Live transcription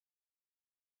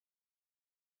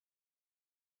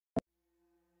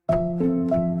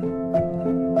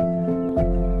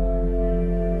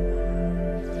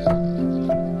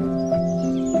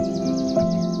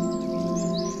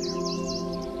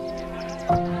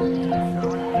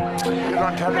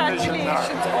on television.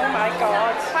 Congratulations, oh my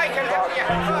God. I can help you,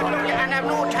 and I've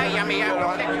no time, me.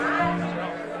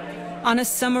 On a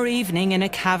summer evening in a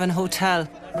Cavan hotel,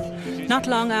 not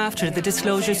long after the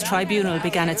Disclosures Tribunal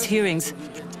began its hearings,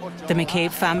 the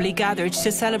McCabe family gathered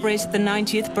to celebrate the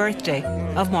 90th birthday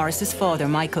of Maurice's father,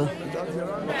 Michael.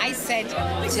 I said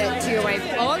to your wife,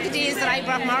 all the days that I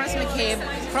brought Maurice McCabe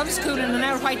from school in an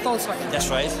hour white Volkswagen. That's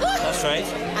right, that's right.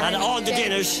 And all the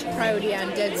dinners. Proud of you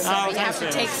and dead sorry. You have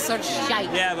to take such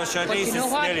shite. Yeah, but sure, at least you know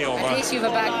it's nearly over. At least you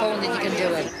have a backbone that you can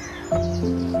do it.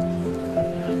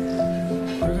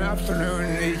 Good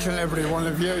afternoon, each and every one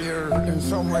of you. You're in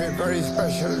some way very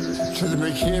special to the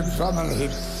McCabe family.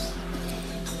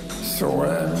 So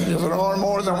you're all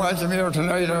more than welcome here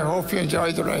tonight. I hope you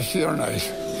enjoy the rest of your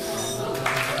night.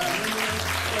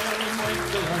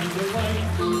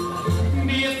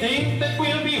 Do you think that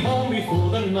we'll be home before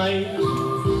the night?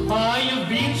 You've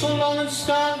been so long and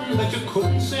starting that you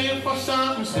couldn't say for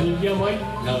certain. Still you might,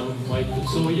 now might, but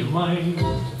so you might.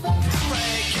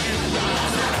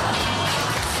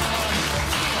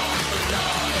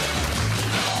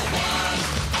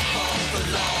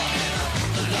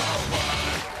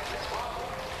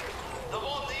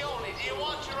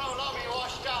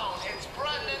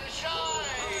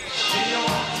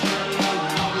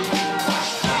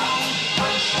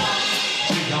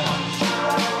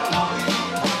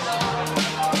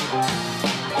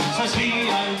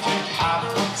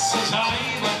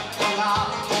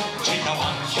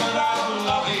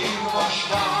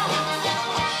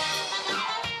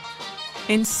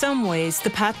 In some ways, the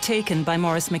path taken by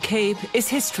Maurice McCabe is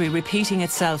history repeating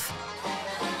itself.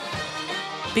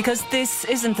 Because this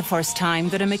isn't the first time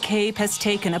that a McCabe has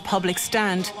taken a public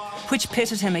stand which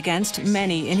pitted him against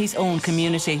many in his own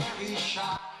community.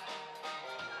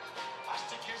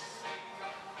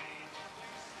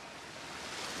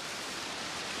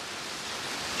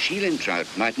 Sheeling trout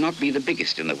might not be the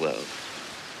biggest in the world,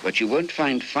 but you won't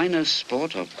find finer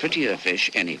sport or prettier fish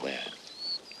anywhere.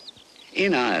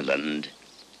 In Ireland,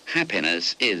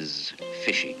 happiness is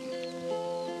fishing.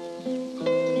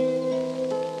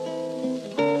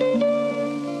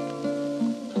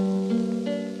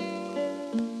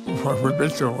 What we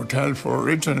built the hotel for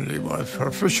originally was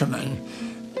for fishermen,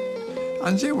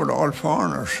 and they were all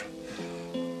foreigners.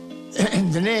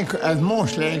 In the lake, as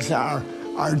most lakes are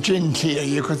gin clear,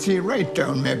 you could see right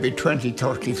down maybe 20,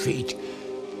 30 feet,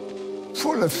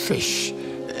 full of fish,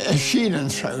 a sheeling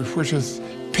trout, which is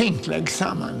pink like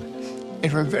salmon.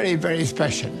 It was very, very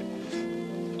special.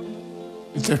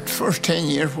 The first 10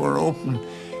 years we were open,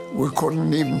 we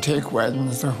couldn't even take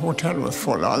weddings. The hotel was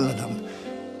full, all of them.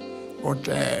 But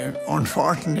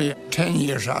unfortunately, 10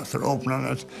 years after opening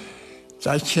it,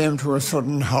 that came to a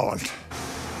sudden halt.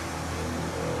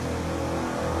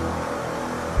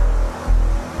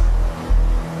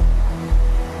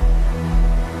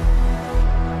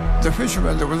 The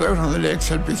fishermen that was out on the lake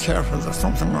said, be careful, there's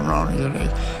something going on in the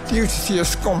lake. They used to see a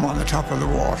scum on the top of the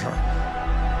water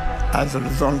as a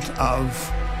result of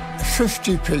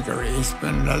 50 piggeries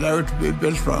being allowed to be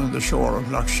built around the shore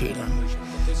of Lough Sheelan.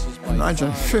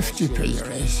 Imagine 50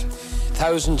 piggeries.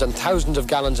 Thousands and thousands of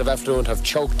gallons of effluent have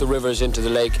choked the rivers into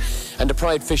the lake and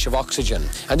deprived fish of oxygen.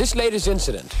 And this latest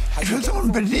incident... It was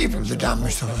unbelievable, the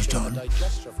damage that was done.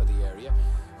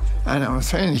 And I was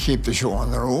trying to keep the show on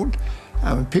the road.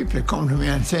 And people would come to me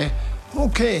and say,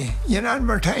 OK, you're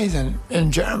advertising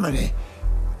in Germany.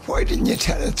 Why didn't you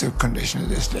tell us the condition of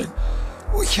this lake?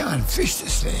 We can't fish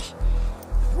this lake.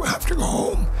 We have to go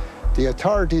home. The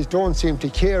authorities don't seem to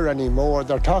care anymore.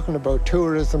 They're talking about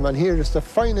tourism, and here is the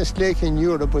finest lake in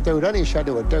Europe without any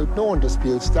shadow of doubt. No one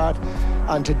disputes that.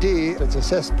 And today, it's a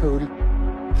cesspool.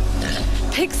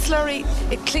 Pig slurry,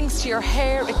 it clings to your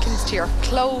hair, it clings to your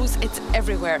clothes, it's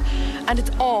everywhere. And it's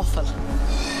awful.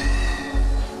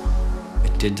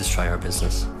 It did destroy our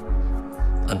business.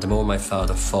 And the more my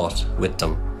father fought with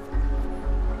them,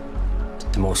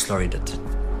 the more slurry that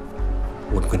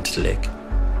would go into the lake.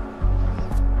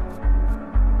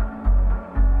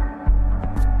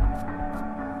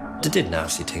 They did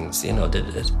nasty things, you know,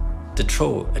 they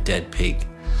throw a dead pig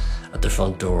at the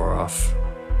front door of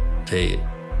the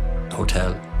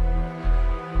hotel.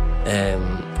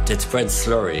 They'd spread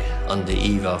slurry on the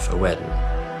eve of a wedding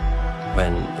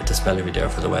when the smell would be there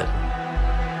for the wedding.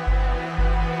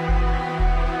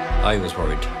 I was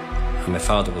worried, and my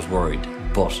father was worried,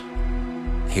 but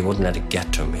he wouldn't let it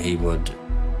get to him. He would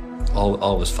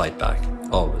always fight back,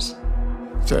 always.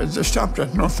 They stopped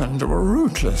at nothing. They were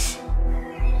ruthless.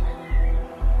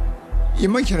 You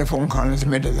might get a phone call in the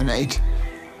middle of the night.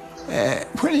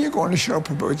 When are you going to shut up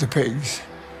about the pigs?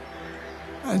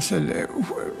 I said,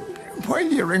 why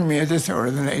do you ring me at this hour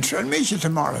of the night? I'll meet you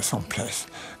tomorrow someplace.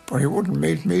 But he wouldn't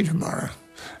meet me tomorrow,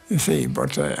 you see.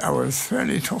 But I was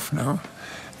fairly tough now.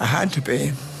 I had to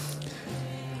be.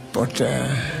 But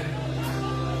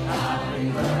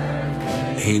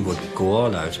he would go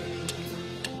all out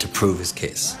to prove his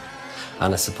case.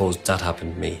 And I suppose that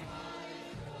happened to me.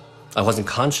 I wasn't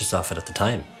conscious of it at the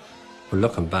time. But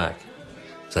looking back,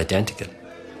 it was identical.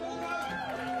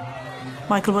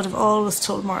 Michael would have always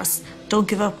told Maurice, don't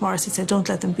give up, Maurice. He'd say, don't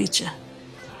let them beat you.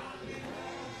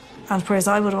 And whereas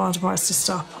I would have wanted Maurice to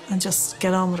stop and just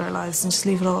get on with our lives and just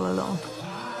leave it all alone.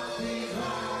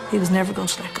 He was never going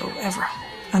to let go, ever.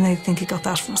 And I think he got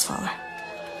that from his father.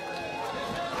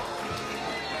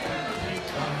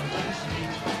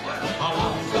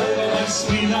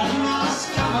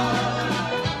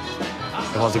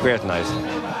 It was a great night,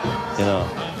 you know.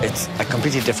 It's a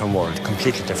completely different world.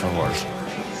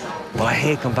 But I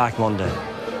hate coming back Monday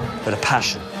with a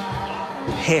passion.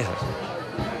 Hate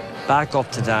it. Back up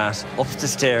to that, up the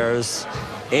stairs,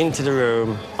 into the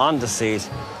room, on the seat,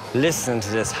 listening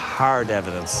to this hard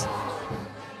evidence.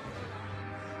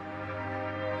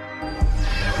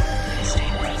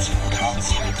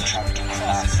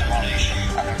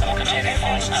 Containing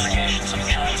false allegations of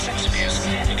child sex abuse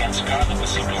against Garda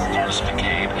whistleblower Maurice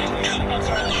McCabe, 2 months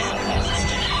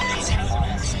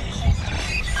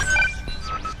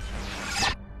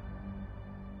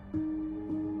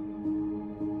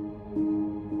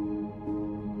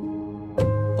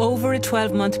Over a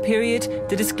 12-month period,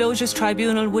 the Disclosures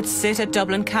Tribunal would sit at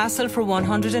Dublin Castle for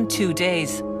 102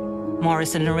 days.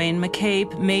 Maurice and Lorraine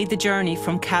McCabe made the journey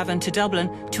from Cavan to Dublin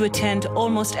to attend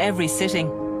almost every sitting.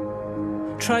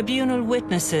 Tribunal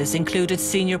witnesses included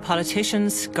senior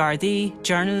politicians, Gardaí,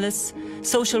 journalists,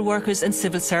 social workers and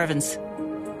civil servants.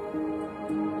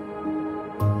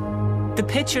 The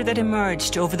picture that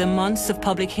emerged over the months of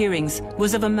public hearings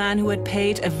was of a man who had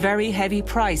paid a very heavy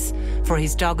price for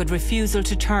his dogged refusal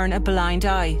to turn a blind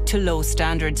eye to low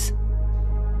standards.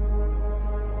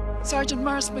 Sergeant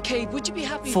Maurice McCabe, would you be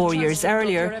happy? 4 years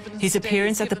earlier, his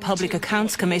appearance at the Public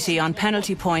Accounts Committee on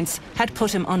penalty points had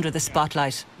put him under the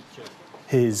spotlight.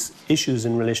 His issues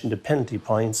in relation to penalty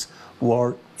points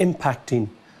were impacting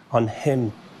on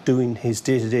him doing his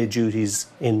day-to-day duties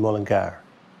in Mullingar.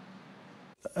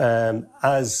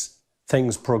 As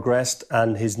things progressed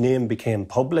and his name became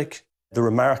public, the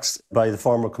remarks by the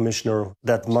former commissioner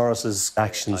that Maurice's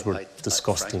actions were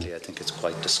disgusting. Frankly, I think it's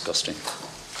quite disgusting.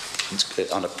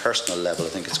 On a personal level, I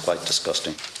think it's quite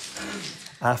disgusting.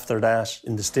 After that,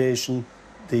 in the station,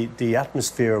 the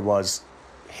atmosphere was,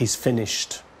 he's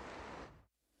finished.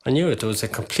 I knew it. There was a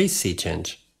complete sea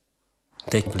change.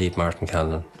 They believed Martin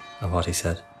Callan and what he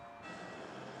said.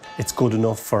 It's good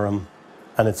enough for him,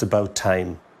 and it's about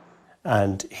time.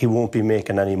 And he won't be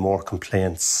making any more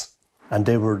complaints. And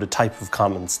they were the type of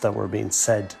comments that were being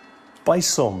said by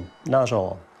some, not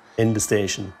all, in the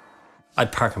station.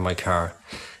 I'd park in my car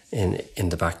in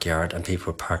the backyard and people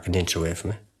would park an inch away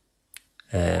from me.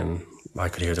 I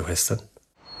could hear the whistling.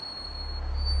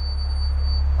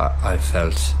 I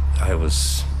felt I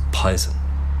was poison.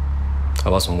 I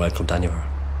wasn't welcomed anywhere.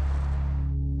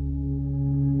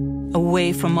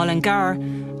 Away from Mullingar,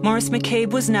 Maurice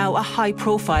McCabe was now a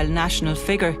high-profile national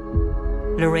figure.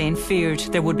 Lorraine feared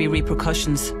there would be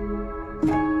repercussions.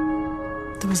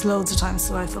 There was loads of times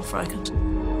that I felt frightened.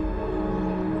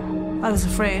 I was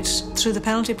afraid, through the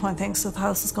penalty point things, that the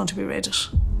house was going to be raided.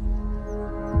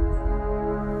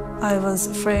 I was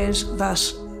afraid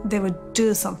that they would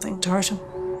do something to hurt him.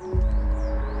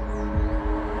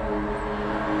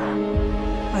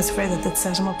 I was afraid that they'd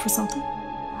set him up for something.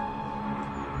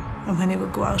 And when he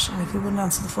would go out, and if he wouldn't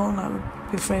answer the phone, I would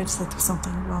be afraid that there was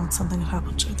something wrong, something had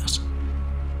happened to that.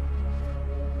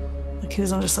 Like he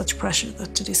was under such pressure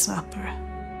that did he snap or...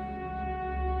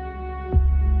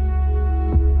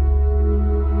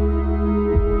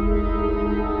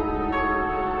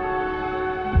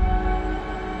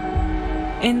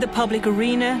 In the public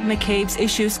arena, McCabe's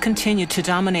issues continued to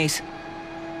dominate.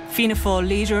 Fianna Fáil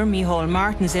leader Micheál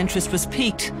Martin's interest was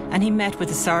piqued and he met with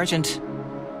the sergeant.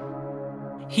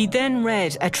 He then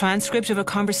read a transcript of a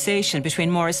conversation between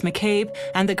Maurice McCabe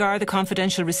and the Garda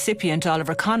confidential recipient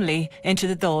Oliver Connolly into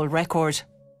the Dáil record.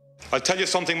 I'll tell you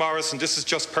something, Maurice, and this is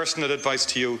just personal advice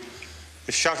to you.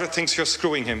 If Shatter thinks you're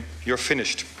screwing him, you're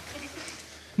finished.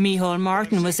 Micheál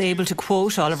Martin was able to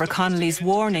quote Oliver Connolly's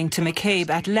warning to McCabe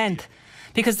at length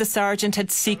because the sergeant had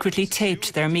secretly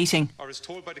taped their meeting.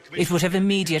 It would have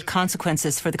immediate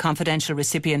consequences for the confidential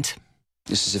recipient.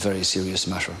 This is a very serious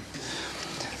matter.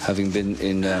 Having been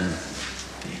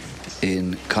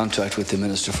in contact with the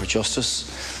Minister for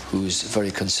Justice, who's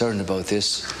very concerned about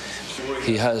this,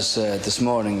 He has this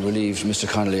morning relieved Mr.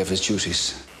 Connolly of his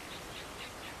duties.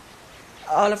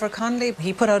 Oliver Connolly,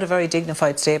 he put out a very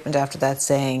dignified statement after that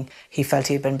saying he felt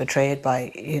he had been betrayed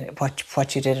by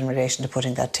what you did in relation to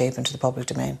putting that tape into the public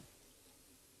domain.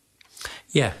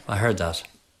 Yeah, I heard that.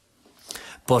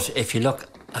 But if you look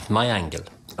at my angle,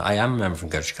 I am a member from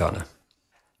Gertrude.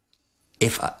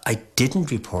 If I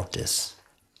didn't report this,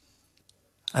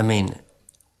 I mean,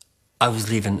 I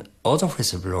was leaving other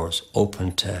whistleblowers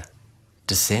open to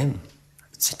the same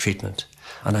treatment.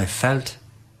 And I felt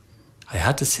I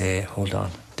had to say, hold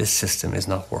on, this system is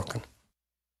not working.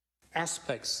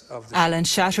 Aspects of Alan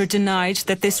Shatter denied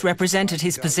that this represented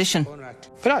his position.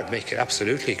 But I'd make it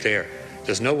absolutely clear,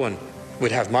 there's no one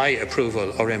would have my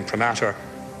approval or imprimatur,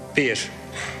 be it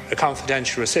a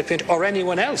confidential recipient or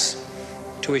anyone else,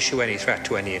 to issue any threat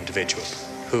to any individual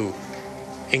who,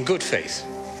 in good faith,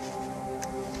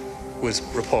 was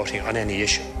reporting on any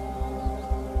issue.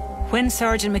 When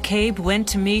Sergeant McCabe went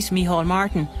to meet Micheál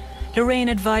Martin, Lorraine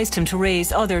advised him to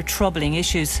raise other troubling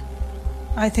issues.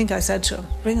 I think I said to him,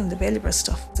 bring in the Bailieborough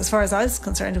stuff. As far as I was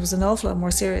concerned, it was an awful lot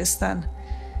more serious than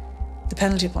the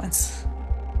penalty points.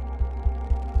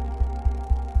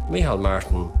 Micheál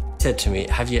Martin said to me,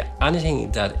 have you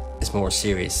anything that is more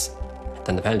serious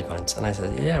than the penalty points? And I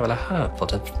said, yeah, well, I have,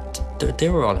 but they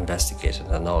were all investigated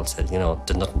and all said, you know,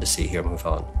 there's nothing to see here, move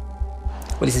on.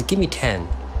 Well, he said, give me 10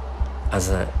 as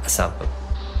a sample.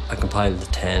 I compiled the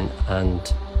 10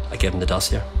 and I gave him the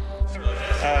dossier.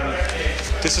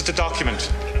 This is the document.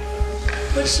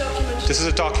 Which document? This is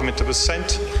a document that was sent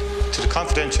to the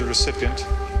confidential recipient.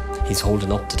 He's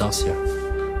holding up the dossier,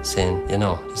 saying, you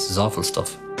know, this is awful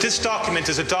stuff. This document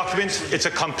is a document, it's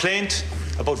a complaint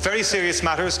about very serious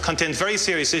matters, contains very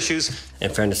serious issues.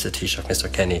 In fairness to the Taoiseach,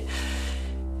 Mr. Kenny,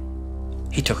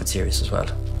 he took it serious as well.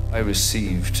 I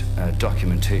received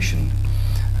documentation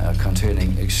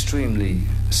containing extremely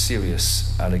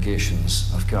serious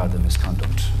allegations of Garda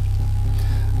misconduct.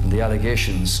 And the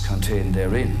allegations contained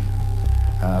therein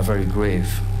are very grave.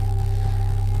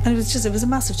 And it was a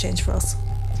massive change for us.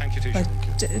 Thank you, Taoiseach.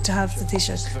 Like, to have the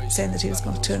Taoiseach saying that he was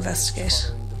going to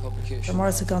investigate. And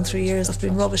Maurice had gone 3 years of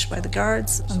being rubbished by the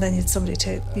guards, and then you had somebody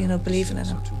believing in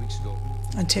him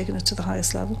and taking it to the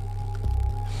highest level.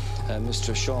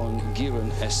 Mr. Sean Gearan,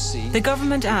 SC. The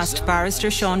government asked barrister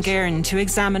Sean Guerin to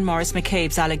examine Maurice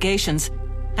McCabe's allegations,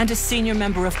 and a senior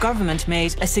member of government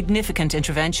made a significant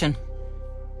intervention.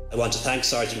 I want to thank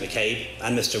Sergeant McCabe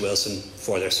and Mr. Wilson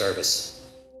for their service.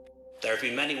 There have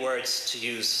been many words to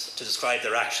use to describe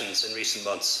their actions in recent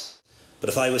months, but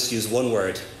if I was to use one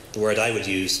word, the word I would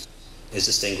use is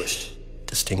distinguished.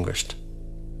 Distinguished.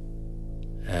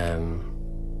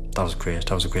 That was great.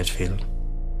 That was a great feeling.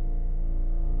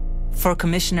 For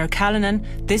Commissioner Callanan,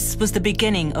 this was the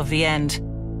beginning of the end.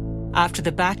 After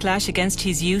the backlash against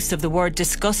his use of the word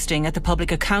disgusting at the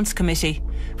Public Accounts Committee,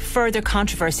 further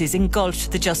controversies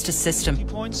engulfed the justice system.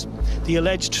 Points, the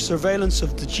alleged surveillance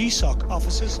of the GSOC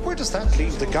offices. Where does that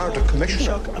leave the Garda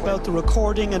Commissioner? About the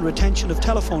recording and retention of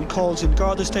telephone calls in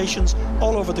Garda stations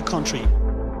all over the country.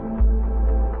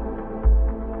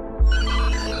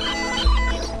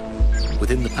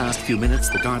 Within the past few minutes,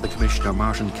 the Garda Commissioner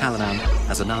Martin Callanan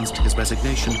has announced his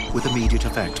resignation with immediate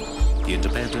effect. The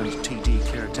independent TD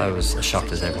caretaker... I was as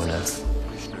shocked as everyone else.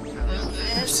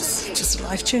 It was just a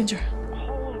life changer.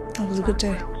 It was a good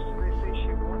day.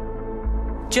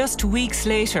 Just weeks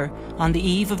later, on the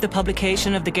eve of the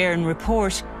publication of the Guerin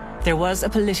report, there was a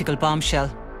political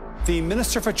bombshell. The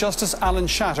Minister for Justice, Alan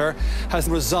Shatter, has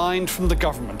resigned from the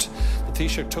government. The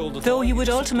Taoiseach told the... Though he would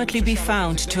ultimately be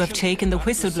found to have taken the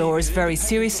whistleblowers very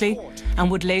seriously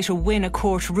and would later win a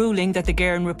court ruling that the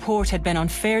Guerin report had been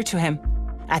unfair to him,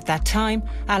 at that time,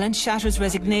 Alan Shatter's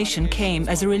resignation came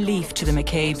as a relief to the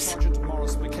McCabes.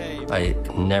 I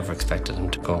never expected him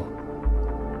to go.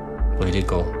 But he did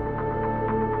go.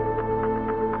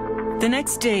 The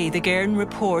next day, the Guerin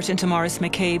report into Maurice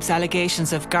McCabe's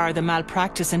allegations of Garda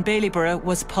malpractice in Bailieborough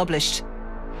was published.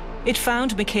 It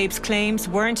found McCabe's claims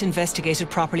weren't investigated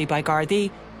properly by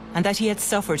Gardaí and that he had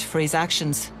suffered for his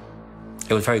actions.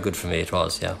 It was very good for me, it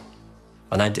was, yeah.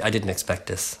 And I didn't expect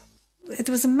this.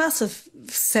 There was a massive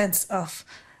sense of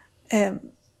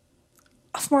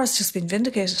Maurice just being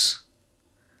vindicated.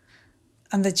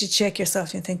 And that you check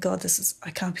yourself and you think, God,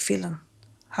 I can't be feeling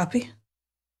happy.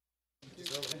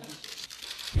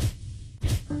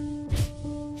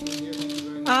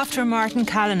 After Martin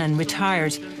Callanan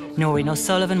retired, Noreen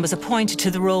O'Sullivan was appointed to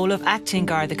the role of acting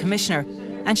Garda Commissioner,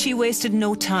 and she wasted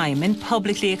no time in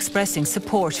publicly expressing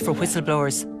support for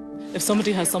whistleblowers. If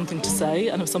somebody has something to say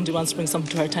and if somebody wants to bring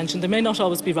something to our attention, they may not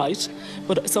always be right,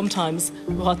 but sometimes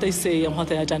what they see and what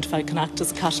they identify can act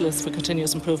as a catalyst for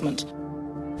continuous improvement.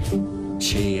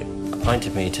 She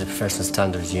appointed me to the Professional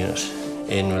Standards Unit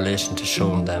in relation to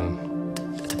showing them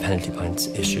the penalty points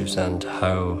issues and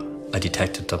how I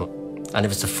detected them. And it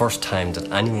was the first time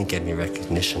that anyone gave me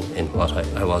recognition in what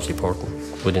I was reporting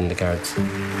within the Guards.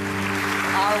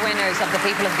 Our winners of the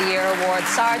People of the Year Award,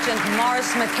 Sergeant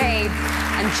Maurice McCabe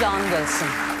and John Wilson.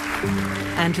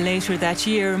 And later that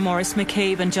year, Maurice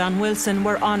McCabe and John Wilson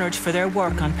were honoured for their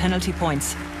work on penalty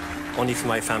points. Only for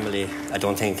my family, I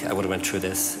don't think I would have went through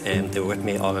this. They were with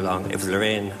me all along. It was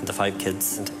Lorraine and the 5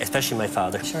 kids, and especially my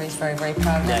father. I'm sure he's very, very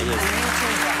proud of yeah, you. He is.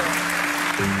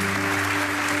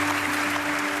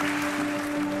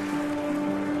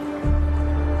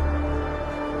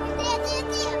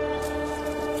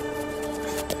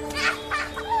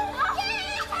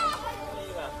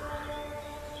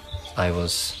 I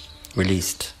was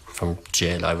released from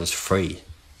jail. I was free.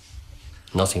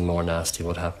 Nothing more nasty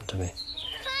would happen to me.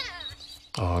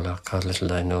 Oh, look, God, little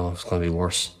did I know it was going to be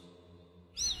worse.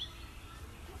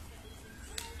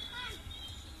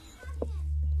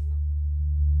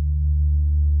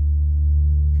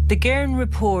 The Guerin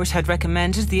report had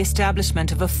recommended the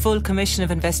establishment of a full commission of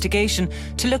investigation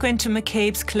to look into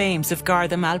McCabe's claims of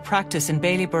Garda malpractice in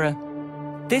Baileyborough.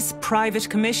 This private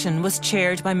commission was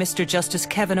chaired by Mr. Justice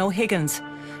Kevin O'Higgins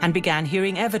and began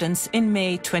hearing evidence in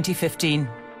May 2015.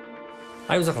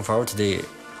 I was looking forward to the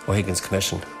O'Higgins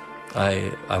Commission.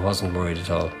 I wasn't worried at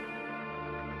all.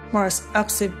 Maurice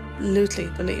absolutely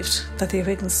believed that the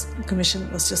O'Higgins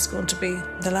Commission was just going to be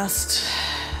the last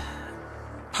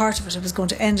part of it. It was going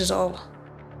to end it all.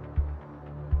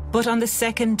 But on the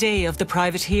second day of the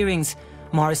private hearings,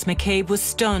 Maurice McCabe was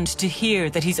stunned to hear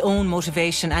that his own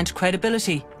motivation and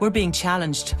credibility were being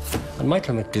challenged. And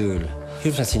Michael McDougall, he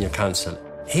was my senior counsel,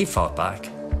 he fought back.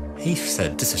 He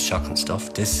said, this is shocking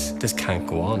stuff, this can't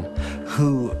go on.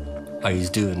 Who are you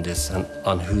doing this and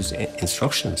on whose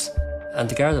instructions? And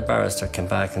the Garda barrister came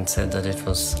back and said that it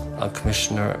was on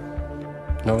Commissioner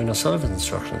Noreen O'Sullivan's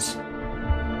instructions.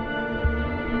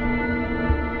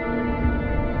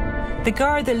 The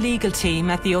Garda legal team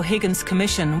at the O'Higgins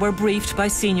Commission were briefed by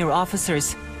senior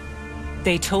officers.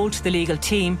 They told the legal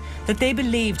team that they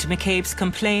believed McCabe's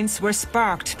complaints were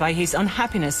sparked by his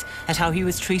unhappiness at how he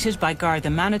was treated by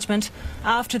Garda management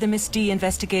after the Miss D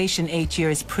investigation 8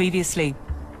 years previously.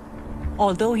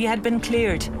 Although he had been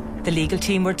cleared, the legal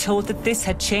team were told that this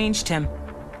had changed him,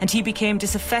 and he became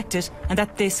disaffected and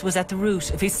that this was at the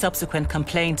root of his subsequent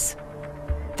complaints.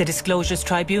 The Disclosures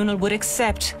Tribunal would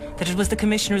accept that it was the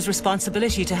Commissioner's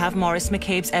responsibility to have Maurice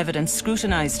McCabe's evidence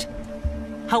scrutinised.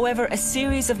 However, a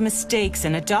series of mistakes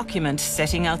in a document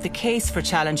setting out the case for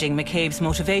challenging McCabe's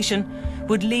motivation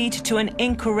would lead to an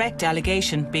incorrect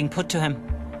allegation being put to him.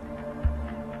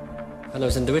 When I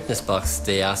was in the witness box,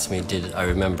 they asked me, did I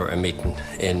remember a meeting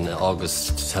in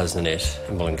August 2008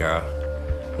 in Mullingar?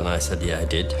 And I said, yeah, I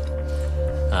did.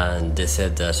 And they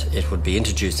said that it would be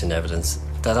introduced in evidence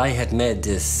that I had made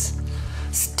this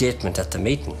statement at the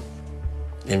meeting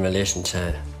in relation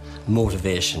to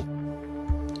motivation.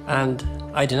 And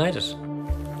I denied it.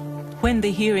 When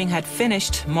the hearing had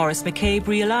finished, Maurice McCabe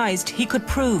realised he could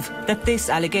prove that this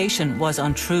allegation was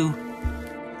untrue.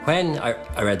 When I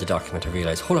read the document, I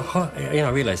realised, hold on, I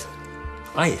realised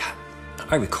I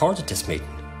recorded this meeting,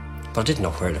 but I didn't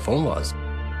know where the phone was.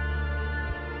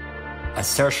 I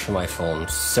searched for my phone,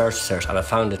 searched, and I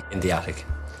found it in the attic.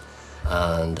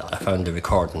 And I found the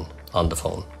recording on the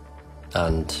phone,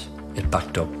 and it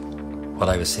backed up what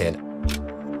I was saying.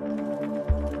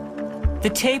 The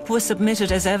tape was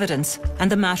submitted as evidence,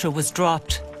 and the matter was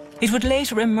dropped. It would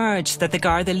later emerge that the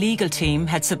Garda legal team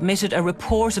had submitted a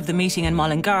report of the meeting in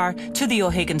Mullingar to the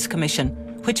O'Higgins Commission,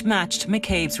 which matched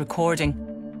McCabe's recording.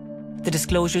 The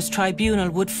Disclosures Tribunal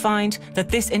would find that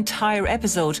this entire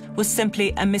episode was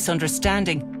simply a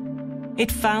misunderstanding.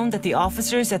 It found that the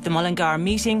officers at the Mullingar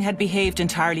meeting had behaved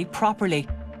entirely properly,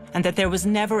 and that there was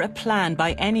never a plan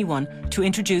by anyone to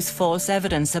introduce false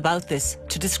evidence about this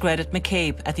to discredit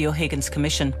McCabe at the O'Higgins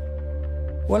Commission.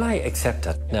 Well, I accept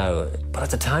that now, but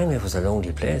at the time it was a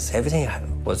lonely place. Everything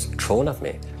was thrown at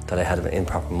me that I had an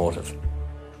improper motive.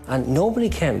 And nobody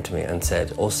came to me and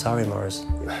said, oh, sorry, Maurice.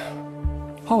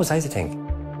 What was I to think?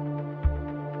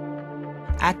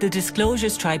 At the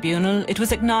Disclosures Tribunal, it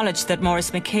was acknowledged that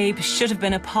Maurice McCabe should have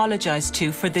been apologised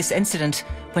to for this incident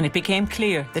when it became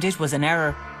clear that it was an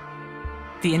error.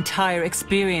 The entire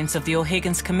experience of the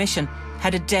O'Higgins Commission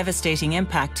had a devastating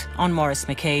impact on Maurice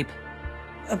McCabe.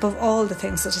 Above all the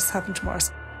things that has happened to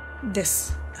Maurice,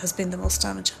 this has been the most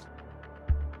damaging.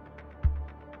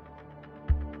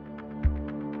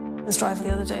 was driving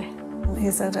the other day. He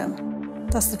said,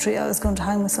 that's the tree I was going to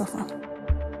hang myself on.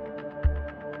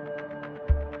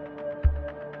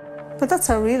 But that's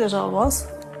how real it all was.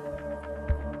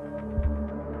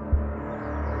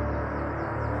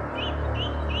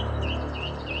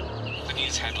 The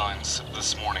news headlines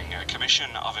this morning. A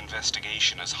commission of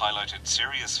investigation has highlighted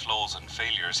serious flaws and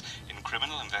failures in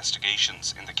criminal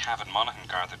investigations in the Cavan Monaghan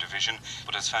Garda division,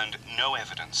 but has found no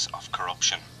evidence of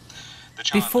corruption.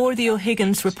 Before the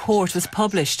O'Higgins report was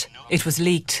published, it was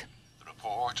leaked. The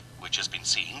report, which has been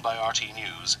seen by RT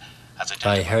News, has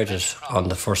I heard it on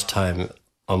the first time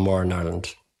on Morn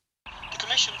Ireland. The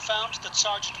Commission found that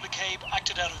Sergeant McCabe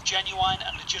acted out of genuine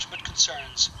and legitimate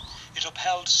concerns. It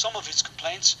upheld some of his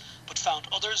complaints, but found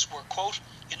others were, quote,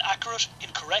 inaccurate,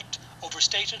 incorrect,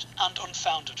 overstated and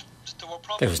unfounded. There were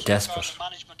problems. It was desperate.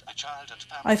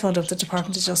 I phoned up the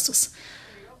Department of Justice.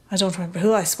 I don't remember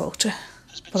who I spoke to,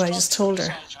 but I just told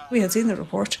her we had seen the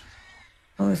report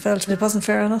and we felt it wasn't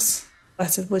fair on us. I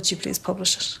said, would you please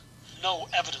publish it? No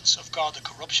evidence of Garda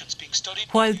corruptions being studied.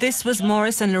 While this was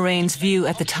Maurice and Lorraine's view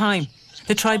at the time,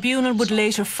 the tribunal would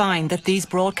later find that these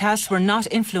broadcasts were not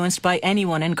influenced by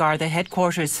anyone in Garda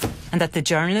headquarters, and that the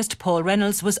journalist Paul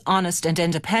Reynolds was honest and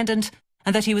independent,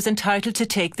 and that he was entitled to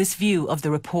take this view of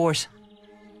the report.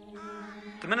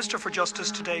 The Minister for Justice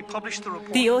today published the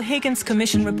report. The O'Higgins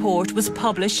Commission report was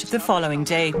published the following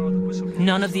day.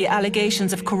 None of the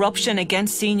allegations of corruption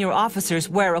against senior officers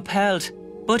were upheld,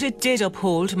 but it did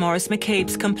uphold Maurice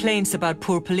McCabe's complaints about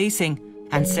poor policing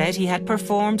and said he had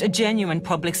performed a genuine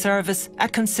public service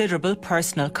at considerable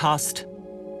personal cost.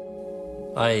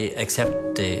 I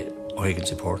accept the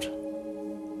O'Higgins report.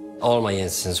 All my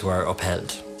incidents were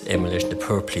upheld in relation to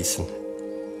poor policing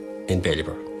in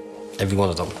Ballybor. Every one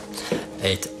of them.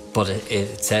 But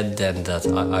it said then that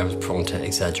I was prone to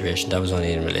exaggeration. That was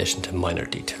only in relation to minor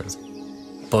details.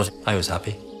 But I was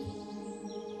happy.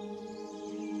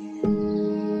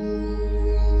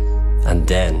 And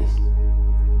then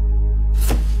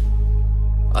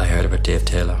I heard about Dave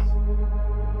Taylor.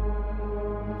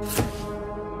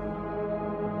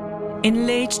 In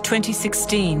late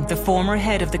 2016, the former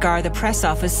head of the Garda Press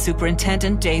Office,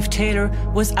 Superintendent Dave Taylor,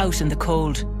 was out in the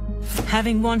cold.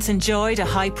 Having once enjoyed a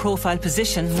high-profile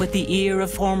position with the ear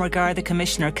of former Garda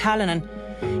Commissioner Callanan,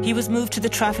 he was moved to the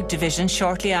Traffic Division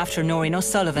shortly after Noreen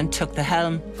O'Sullivan took the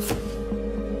helm.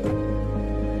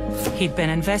 He'd been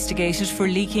investigated for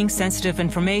leaking sensitive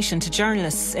information to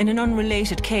journalists in an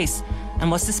unrelated case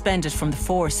and was suspended from the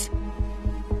force.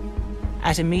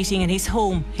 At a meeting in his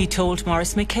home, he told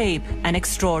Maurice McCabe an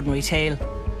extraordinary tale.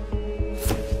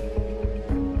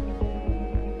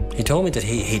 He told me that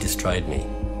he destroyed me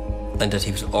and that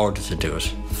he was ordered to do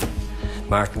it.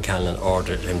 Martin Callan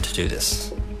ordered him to do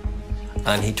this.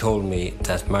 And he told me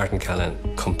that Martin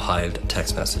Callan compiled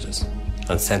text messages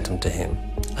and sent them to him,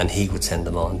 and he would send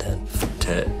them on then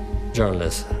to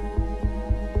journalists.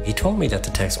 He told me that the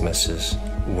text messages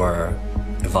were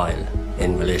vile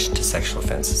in relation to sexual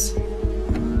offences.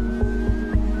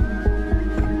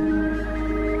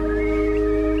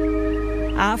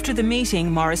 After the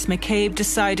meeting, Maurice McCabe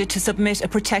decided to submit a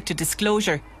protected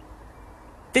disclosure.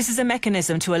 This is a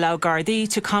mechanism to allow Gardaí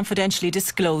to confidentially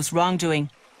disclose wrongdoing.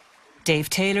 Dave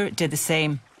Taylor did the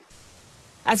same.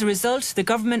 As a result, the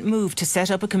government moved to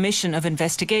set up a commission of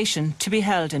investigation to be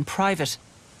held in private.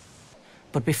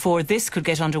 But before this could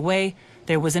get underway,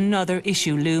 there was another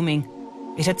issue looming.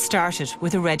 It had started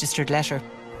with a registered letter.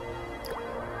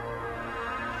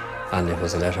 And it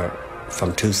was a letter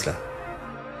from Tusla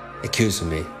accusing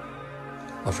me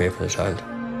of raping a child.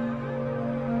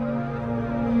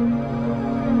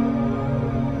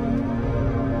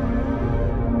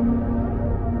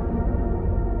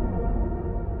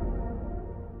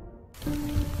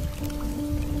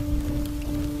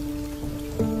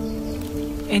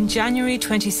 In January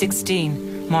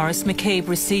 2016, Maurice McCabe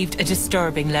received a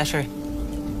disturbing letter.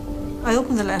 I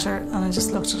opened the letter and I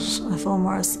just looked at it and I phoned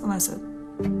Maurice and I said,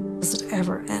 does it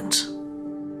ever end?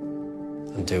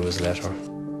 And there was a letter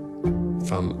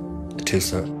from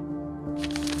Tusla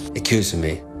accusing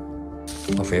me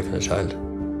of raping a child.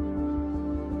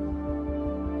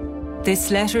 This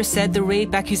letter said the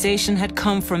rape accusation had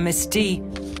come from Miss D,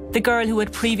 the girl who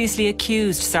had previously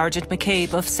accused Sergeant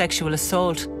McCabe of sexual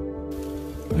assault.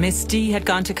 Miss D had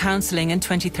gone to counselling in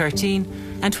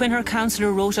 2013, and when her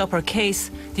counsellor wrote up her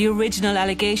case, the original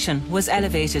allegation was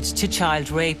elevated to child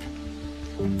rape.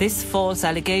 This false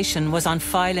allegation was on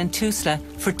file in Tusla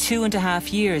for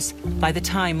 2.5 years by the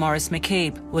time Maurice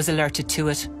McCabe was alerted to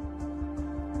it.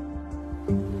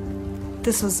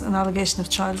 This was an allegation of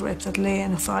child rape that lay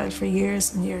in a file for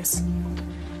years and years.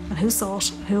 And who saw it,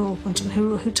 who opened it, and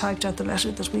who typed out the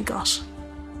letter that we got?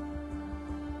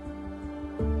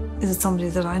 Is it somebody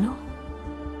that I know?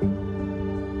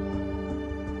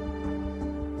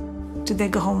 Did they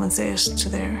go home and say it to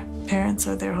their parents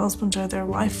or their husband or their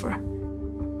wife? Or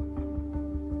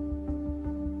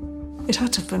it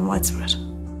had to have been widespread.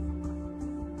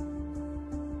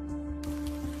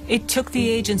 It took the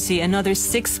agency another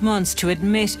 6 months to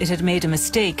admit it had made a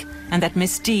mistake and that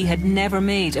Miss D had never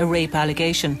made a rape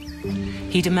allegation.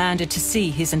 He demanded to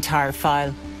see his entire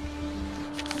file.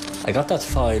 I got that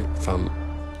file from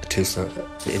Tusla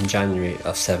in January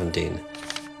of 17.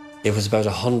 It was about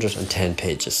 110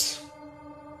 pages.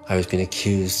 I was being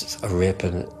accused of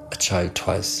raping a child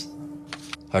twice.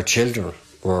 Our children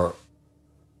were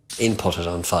inputted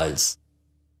on files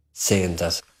saying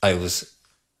that I was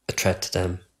a threat to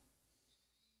them.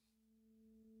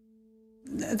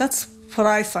 That's what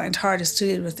I find hardest to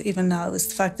deal with even now, is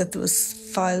the fact that there was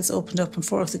files opened up on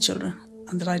 4 of the children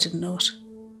and that I didn't know it.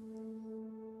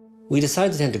 We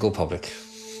decided then to go public,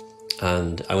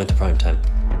 and I went to Primetime.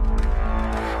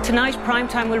 Tonight,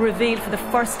 Primetime will reveal for the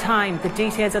first time the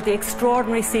details of the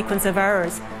extraordinary sequence of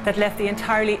errors that left the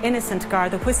entirely innocent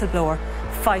Garda whistleblower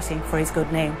fighting for his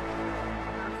good name.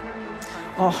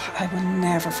 Oh, I will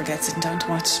never forget sitting down to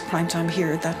watch Primetime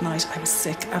here that night. I was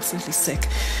sick, absolutely sick.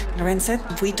 Lorraine said,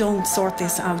 if we don't sort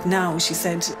this out now, she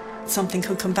said, something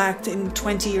could come back in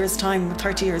 20 years' time,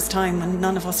 30 years' time, and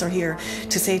none of us are here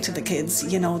to say to the kids,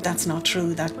 you know, that's not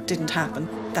true, that didn't happen.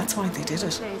 That's why they did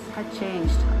it. Had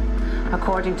changed.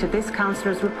 According to this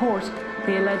counsellor's report,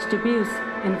 the alleged abuse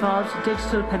involved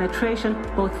digital penetration,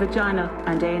 both vaginal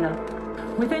and anal.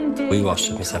 Within days... We watched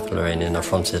it, myself and Lorraine, in our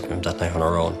front sitting room that night on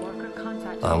our own,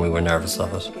 and we were nervous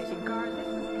of it.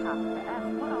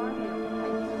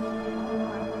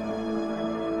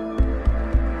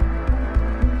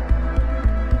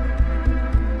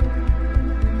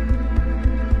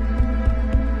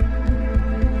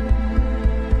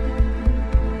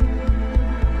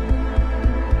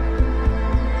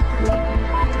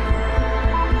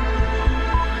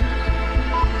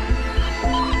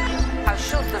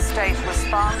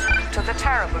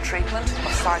 Treatment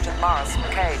of Sergeant Maurice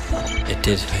McCabe. It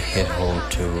did hit home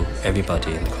to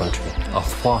everybody in the country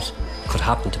of what could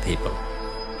happen to people.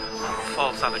 A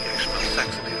false allegation of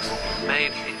sex abuse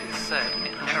made, it is said, in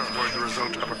error were the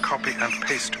result of a copy and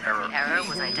paste error. The error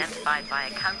was identified by a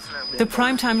counsellor. The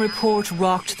Primetime report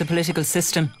rocked the political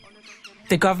system.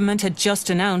 The government had just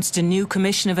announced a new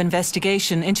commission of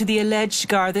investigation into the alleged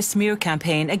Garda smear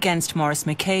campaign against Maurice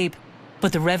McCabe.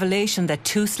 But the revelation that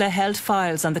Tusla held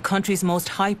files on the country's most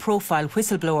high-profile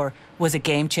whistleblower was a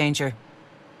game-changer.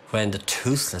 When the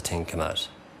Tusla thing came out,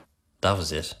 that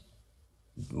was it.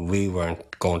 We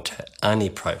weren't going to any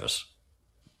private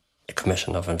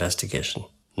commission of investigation.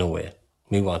 No way.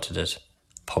 We wanted it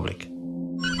public. The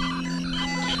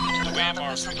way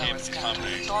Maurice McCabe's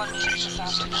family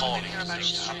is appalling.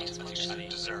 He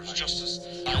deserves justice.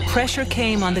 Pressure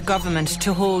came on the government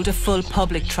to hold a full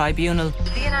public tribunal.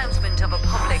 The announcement of a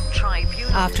public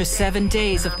tribunal. After 7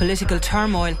 days of political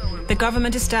turmoil, the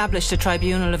government established a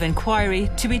tribunal of inquiry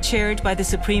to be chaired by the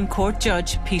Supreme Court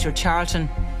Judge Peter Charlton.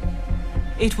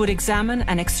 It would examine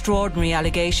an extraordinary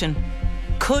allegation.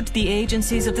 Could the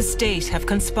agencies of the state have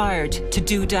conspired to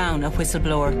do down a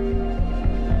whistleblower?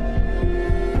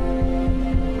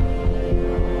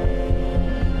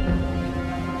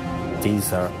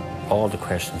 These are all the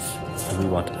questions that we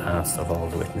want to ask of all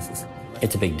the witnesses.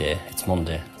 It's a big day. It's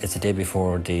Monday. It's the day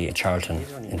before the Charlton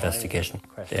investigation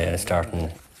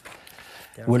starting.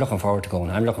 We're looking forward to going.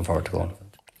 I'm looking forward to going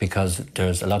because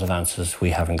there's a lot of answers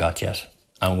we haven't got yet,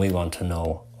 and we want to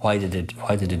know why they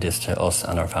did this to us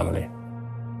and our family.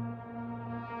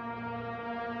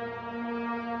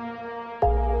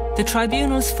 The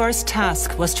tribunal's first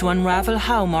task was to unravel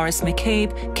how Maurice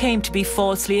McCabe came to be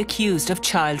falsely accused of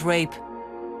child rape.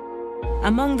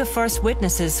 Among the first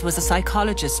witnesses was a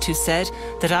psychologist who said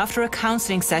that after a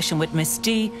counselling session with Miss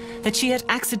D, that she had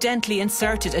accidentally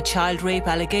inserted a child rape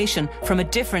allegation from a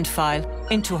different file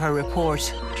into her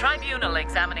report. The tribunal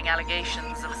examining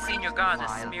allegations of a senior Garda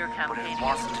smear campaign. But it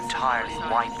wasn't entirely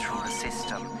wiped through the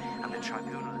system, and the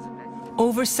tribunal is...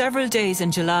 Over several days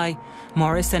in July,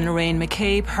 Maurice and Lorraine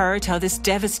McCabe heard how this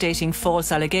devastating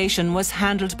false allegation was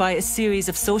handled by a series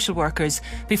of social workers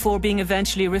before being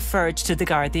eventually referred to the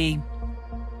Gardaí.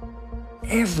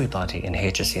 Everybody in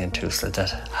HSE and Tusla that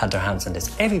had their hands on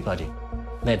this, everybody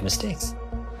made mistakes.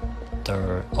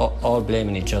 They're all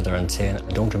blaming each other and saying,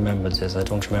 I don't remember this, I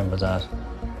don't remember that.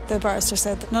 The barrister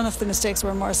said that none of the mistakes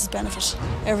were Maurice's benefit.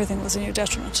 Everything was in your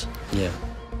detriment. Yeah.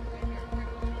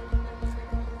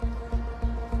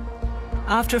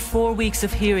 After 4 weeks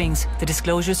of hearings, the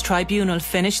Disclosures Tribunal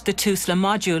finished the Tusla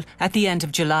module at the end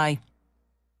of July.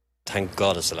 thank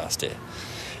God it's the last day.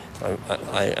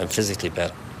 I'm physically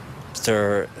better.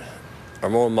 There are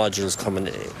more modules coming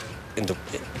in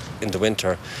the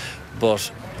winter,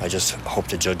 but I just hope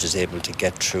the judge is able to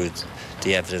get through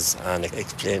the evidence and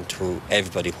explain to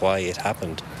everybody why it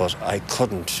happened. But I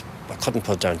couldn't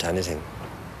put down to anything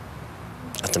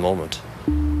at the moment.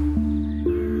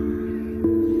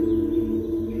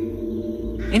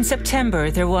 In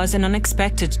September, there was an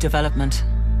unexpected development.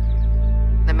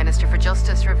 The Minister for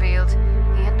Justice revealed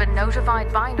he had been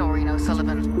notified by Noreen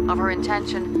O'Sullivan of her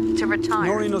intention to retire.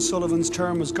 Noreen O'Sullivan's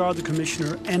term as Garda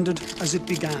Commissioner ended as it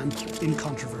began, in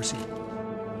controversy.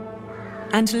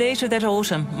 And later that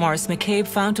autumn, Maurice McCabe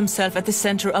found himself at the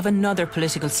centre of another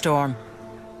political storm.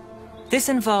 This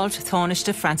involved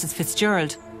Taoiseach Frances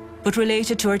Fitzgerald, but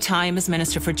related to her time as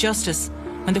Minister for Justice,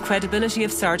 when the credibility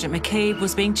of Sergeant McCabe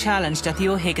was being challenged at the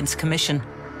O'Higgins Commission.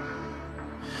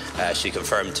 She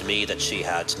confirmed to me that she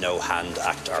had no hand,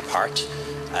 act or part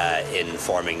in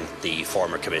forming the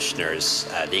former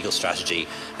Commissioner's legal strategy,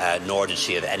 nor did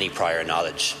she have any prior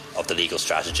knowledge of the legal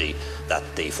strategy that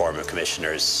the former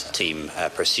Commissioner's team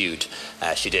pursued.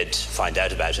 She did find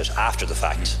out about it after the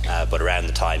fact, but around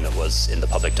the time it was in the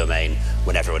public domain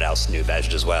when everyone else knew about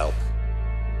it as well.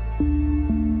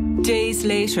 Days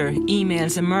later,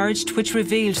 emails emerged which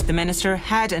revealed the Minister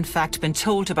had in fact been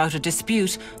told about a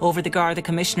dispute over the Garda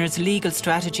Commissioner's legal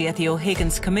strategy at the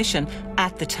O'Higgins Commission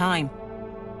at the time.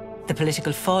 The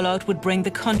political fallout would bring the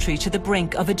country to the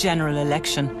brink of a general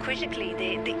election. Critically,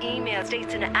 the email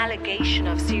states an allegation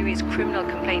of serious criminal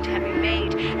complaint had been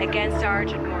made against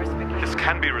Sergeant Maurice McCabe. This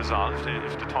can be resolved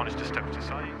if the Taoiseach steps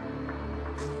aside.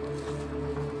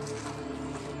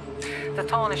 The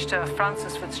Taoiseach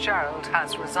Frances Fitzgerald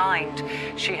has resigned.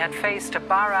 She had faced a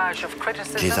barrage of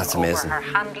criticism over her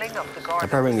handling of the Garda. I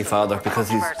better ring my father because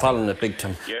he's following it big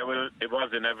time. Yeah, well, it was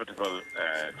inevitable,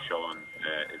 Sean.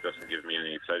 It doesn't give me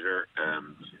any pleasure.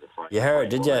 You heard,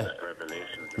 did you?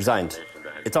 Resigned.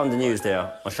 It's on the news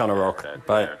there on Sean O'Rourke.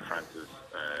 Bye.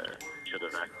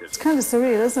 It's kind of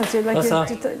surreal, isn't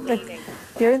it?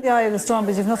 You're in the eye of the storm,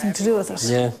 but you've nothing to do with it.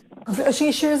 Yeah. Is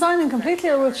she resigning completely,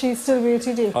 or will she still be a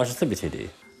TD? Oh, she'll still be TD.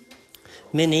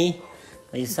 Minnie,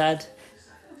 are you sad?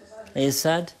 Are you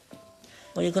sad?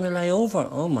 Are you going to lie over?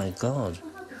 Oh, my God.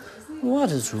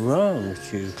 What is wrong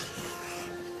with you?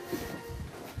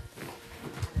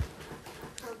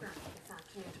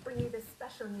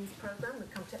 News programme will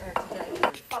come to air today.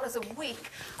 It follows a week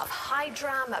of high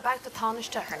drama about the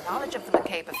Taoiseach, her knowledge of the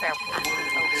McCabe affair, and the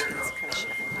O'Higgins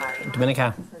Commission of Inquiry.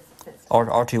 Dominica,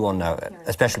 RT1 now,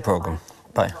 a special programme.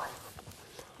 Bye.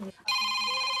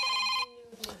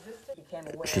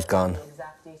 She's gone.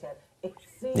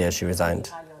 Yeah, she resigned.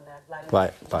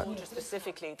 Bye.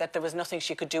 Specifically, that there was nothing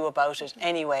she could do about it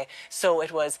anyway. So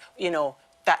it was, you know,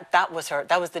 that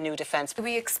was the new defence.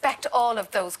 We expect all of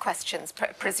those questions,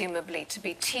 presumably, to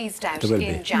be teased out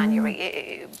in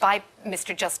January by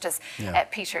Mr Justice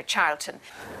Peter Charlton.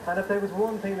 And if there was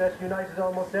one thing that united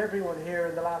almost everyone here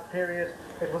in the last period,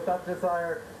 it was that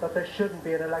desire that there shouldn't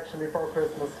be an election before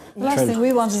Christmas. The last thing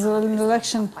we want is an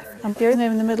election, and your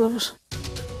name in the middle of it.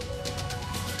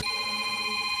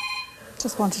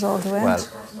 Just want it all to end. Well,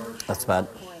 that's bad.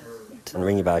 Didn't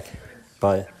ring you back.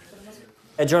 Bye.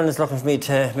 A journalist looking for me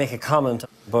to make a comment,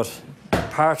 but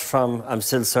apart from I'm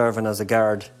still serving as a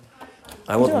guard,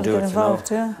 I wouldn't do it, involved,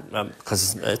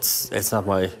 because it's not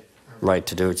my right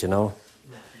to do it, you know.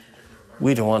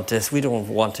 We don't want this. We don't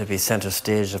want to be centre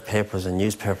stage of papers and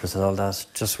newspapers and all that.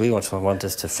 Just we want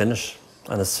this to finish,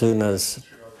 and as soon as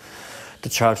the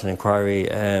Charlton inquiry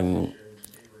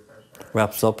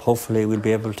wraps up, hopefully we'll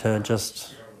be able to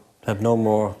just have no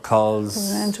more calls.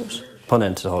 Put an end to it. Put an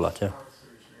end to the whole lot, yeah.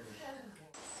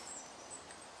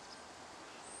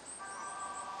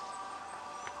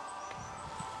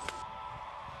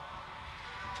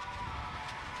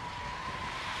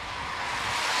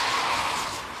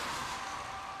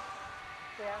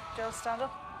 Joe, stand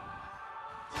up.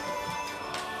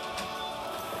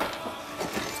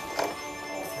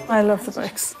 I love the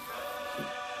breaks.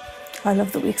 I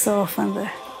love the weeks off and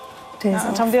the days off.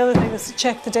 And Tom, the other thing is to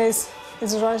check the days.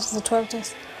 Is it right? Is it 12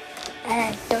 days?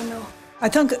 Don't know. I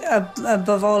think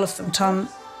above all of them, Tom,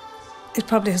 it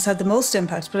probably has had the most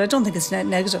impact, but I don't think it's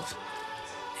negative.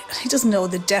 He doesn't know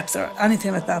the depth or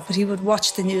anything like that, but he would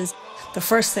watch the news. The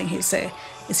first thing he'd say,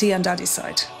 is he on Daddy's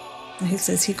side? And he'd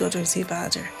say, is he good or is he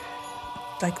bad? Or,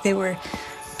 like, they were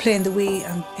playing the Wii,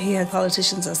 and he had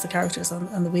politicians as the characters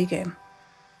on the Wii game.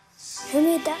 Who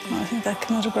made that? Well, I think that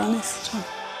came out of Granny's, Tom.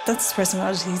 That's his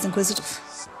personality, he's inquisitive.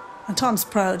 And Tom's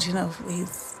proud, you know,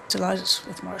 he's delighted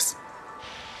with Maurice.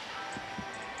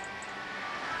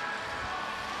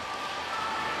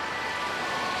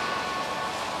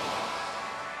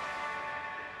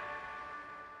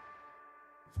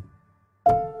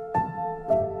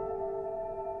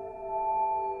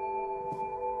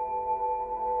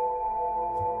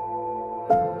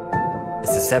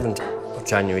 It's the 7th of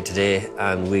January today,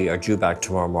 and we are due back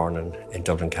tomorrow morning in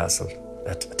Dublin Castle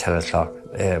at 10 o'clock.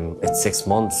 It's 6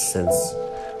 months since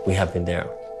we have been there.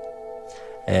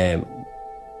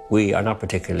 We are not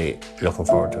particularly looking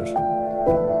forward to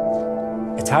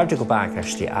it. It's hard to go back,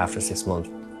 actually, after 6 months.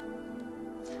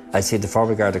 I see the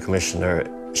former Garda Commissioner,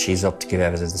 she's up to give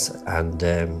evidence, and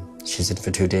she's in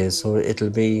for 2 days, so it'll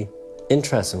be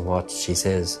interesting what she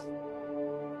says.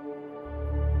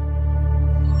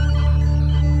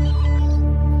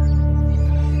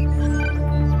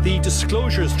 The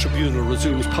Disclosures Tribunal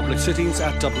resumes public sittings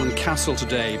at Dublin Castle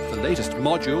today. The latest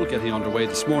module, getting underway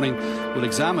this morning, will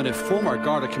examine if former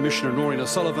Garda Commissioner Maureen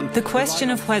O'Sullivan... The question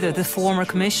of whether the former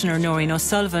Commissioner Maureen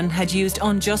O'Sullivan had used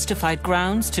unjustified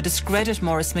grounds to discredit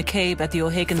Maurice McCabe at the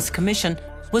O'Higgins Commission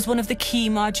was one of the key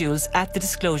modules at the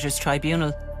Disclosures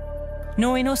Tribunal.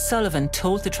 Maureen O'Sullivan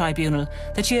told the tribunal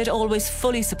that she had always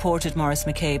fully supported Maurice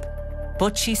McCabe,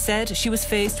 but she said she was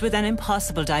faced with an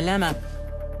impossible dilemma.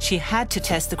 She had to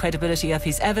test the credibility of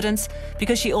his evidence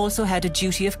because she also had a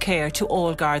duty of care to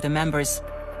all Garda members.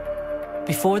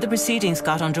 Before the proceedings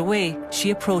got underway,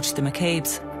 she approached the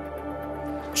McCabes.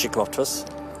 She came up to us,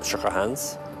 shook her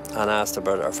hands, and asked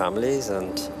about our families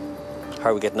and how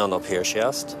are we getting on up here, she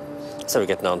asked. I said we're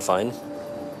getting on fine.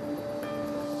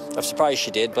 I'm surprised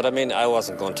she did, but I mean, I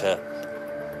wasn't going to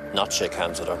not shake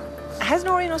hands with her. Has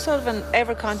Maureen O'Sullivan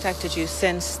ever contacted you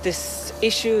since this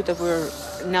issue that we're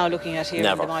now looking at here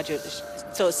Never. in the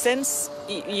module? So since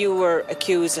you were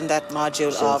accused in that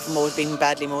module of being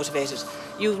badly motivated,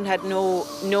 you've had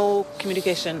no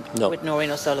communication with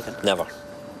Maureen O'Sullivan? Never.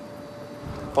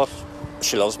 But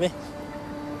she loves me.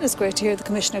 It's great to hear the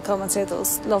Commissioner come and say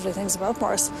those lovely things about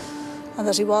Maurice, and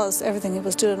that everything he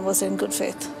was doing was in good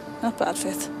faith, not bad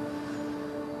faith.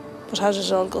 But how did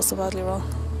it all go so badly wrong?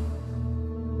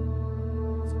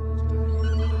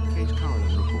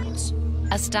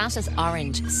 A status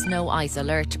orange snow ice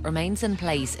alert remains in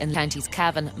place in counties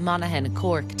Cavan, Monaghan,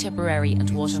 Cork, Tipperary and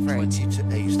Waterford. 20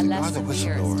 to 8. The Garda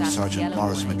whistleblower, Sergeant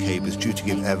Maurice McCabe, is due to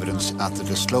give evidence at the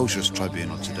Disclosures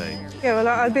Tribunal today. Yeah, well,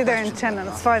 I'll be there in 10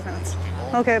 minutes, 5 minutes.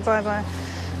 OK, bye-bye.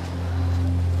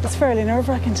 It's fairly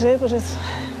nerve-wracking today, but it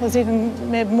was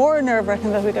even made more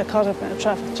nerve-wracking that we got caught up in a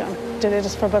traffic jam. Delayed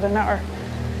us for about an hour.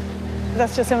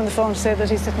 That's just him on the phone to say that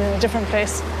he's sitting in a different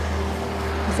place.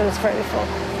 He said it's fairly full.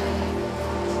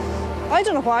 I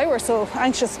don't know why we're so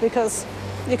anxious, because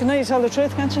you can only tell the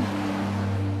truth, can't you?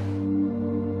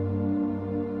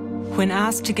 When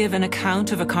asked to give an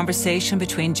account of a conversation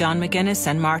between John McGuinness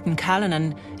and Martin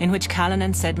Callanan, in which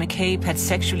Callanan said McCabe had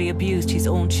sexually abused his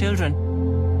own children,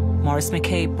 Maurice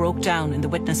McCabe broke down in the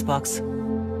witness box.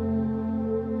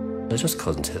 I just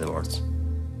couldn't say the words.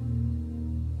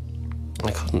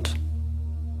 I couldn't.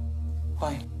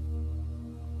 Why?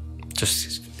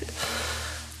 Just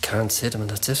can't say them, and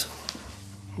that's it.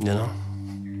 You know?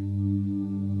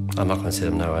 I'm not going to say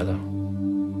them now either.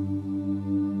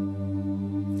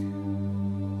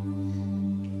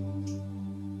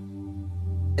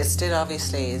 It still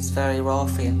obviously is very raw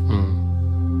for you.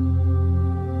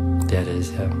 Yeah, it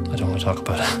is, yeah. I don't want to talk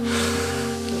about it.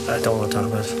 I don't want to talk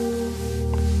about it.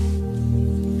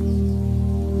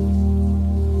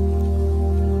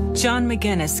 John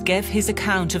McGuinness gave his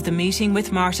account of the meeting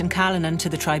with Martin Callanan to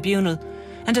the tribunal,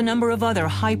 and a number of other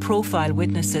high-profile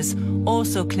witnesses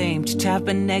also claimed to have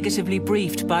been negatively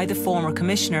briefed by the former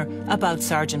Commissioner about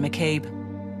Sergeant McCabe.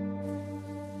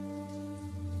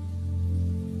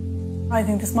 I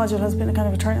think this module has been a kind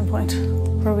of a turning point,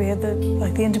 where we had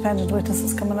the independent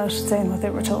witnesses coming out saying what they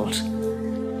were told.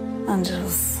 And it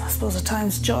was, I suppose, at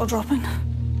times jaw-dropping.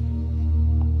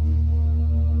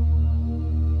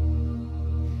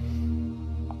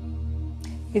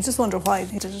 You just wonder why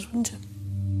he did it, wouldn't you?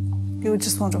 You would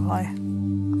just wonder why.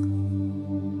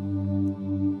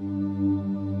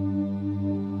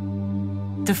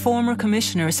 The former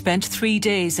Commissioner spent 3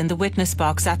 days in the witness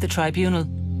box at the tribunal.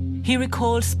 He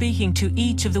recalled speaking to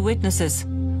each of the witnesses,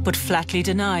 but flatly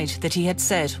denied that he had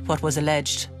said what was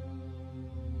alleged.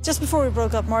 Just before we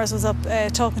broke up, Maurice was up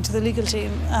talking to the legal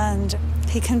team, and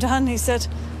he came down and he said,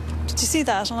 "Did you see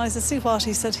that?" And I said, "See what?"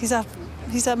 He said, He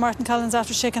said, "Martin Callan's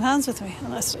after shaking hands with me."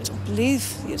 And I said, "I don't believe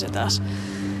you did that."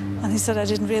 And he said, "I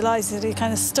didn't realise that." He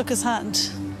kind of stuck his hand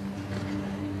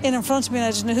in front of me, and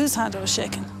I didn't know whose hand I was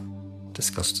shaking.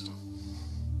 Disgusted.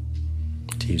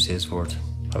 To use his word,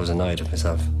 I was annoyed at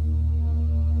myself.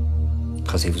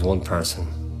 Because he was one person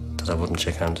that I wouldn't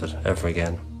shake hands with ever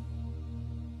again.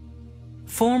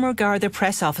 Former Garda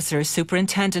press officer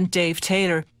Superintendent Dave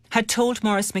Taylor had told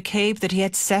Maurice McCabe that he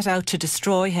had set out to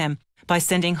destroy him by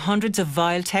sending hundreds of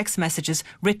vile text messages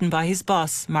written by his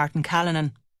boss, Martin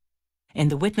Callanan. In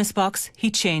the witness box,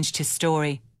 he changed his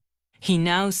story. He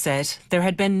now said there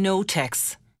had been no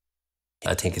texts.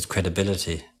 I think his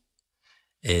credibility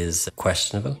is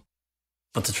questionable.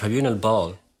 But the tribunal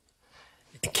ball,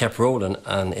 it kept rolling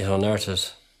and it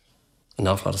unearthed an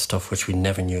awful lot of stuff which we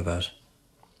never knew about.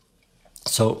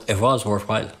 So it was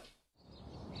worthwhile.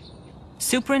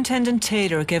 Superintendent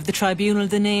Taylor gave the tribunal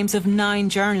the names of 9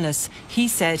 journalists he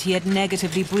said he had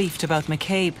negatively briefed about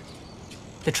McCabe.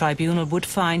 The tribunal would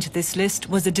find this list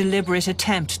was a deliberate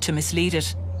attempt to mislead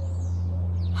it.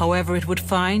 However, it would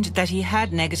find that he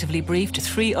had negatively briefed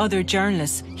 3 other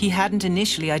journalists he hadn't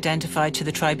initially identified to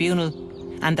the tribunal,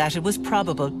 and that it was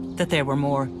probable that there were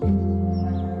more.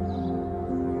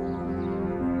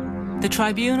 The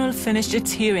tribunal finished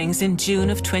its hearings in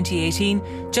June of 2018,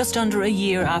 just under a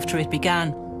year after it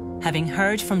began, having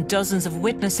heard from dozens of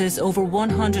witnesses over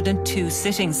 102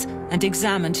 sittings and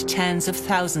examined tens of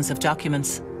thousands of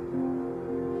documents.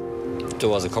 There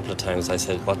was a couple of times I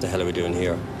said, what the hell are we doing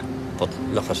here? But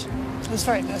look at... It was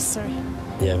very necessary.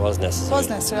 Yeah, it was necessary. It was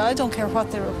necessary. I don't care what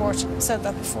the report said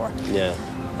that before. Yeah.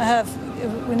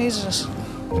 We needed it.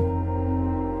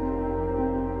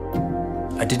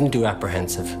 I didn't do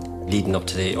apprehensive leading up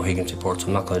to the O'Higgins report, so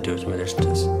I'm not going to do it in relation to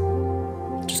this.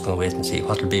 I'm just going to wait and see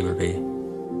what will be will be.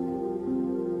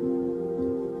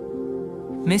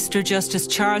 Mr. Justice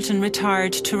Charlton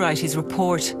retired to write his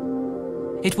report.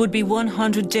 It would be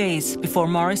 100 days before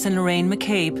Maurice and Lorraine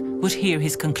McCabe would hear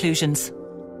his conclusions.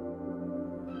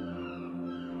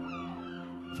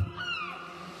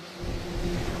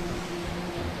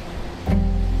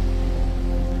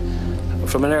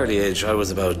 From an early age, I was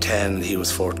about 10, he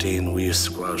was 14, we used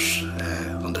to go out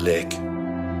on the lake.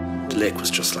 The lake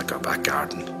was just like our back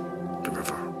garden, the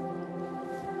river.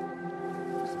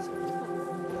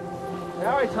 You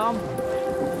all right, Tom?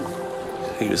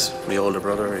 He was my older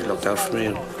brother, he looked out for me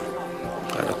and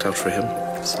I looked out for him,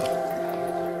 so.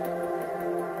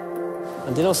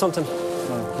 And do you know something?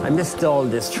 I missed all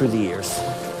this through the years,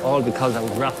 all because I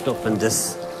was wrapped up in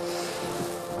this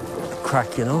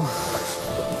crack, you know?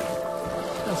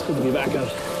 It's good to be back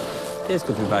out. It is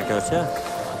good to be back out, yeah.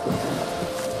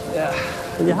 Yeah.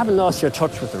 And you haven't lost your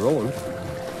touch with the road.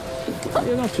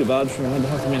 Yeah, not too bad for one that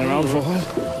hasn't been around for a while.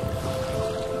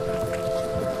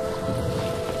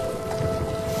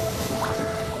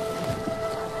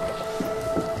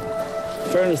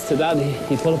 In fairness to Dad,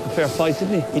 he put up a fair fight,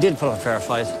 didn't he? He did put up a fair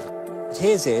fight. At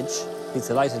his age, he's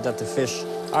delighted that the fish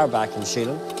are back in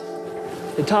Sheelan.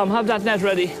 Hey, Tom, have that net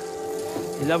ready.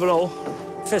 You never know.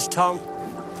 Fish, Tom.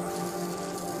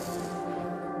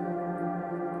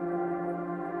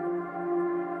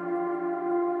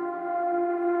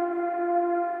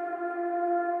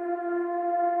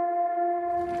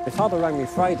 My father rang me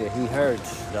Friday. He heard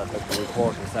that the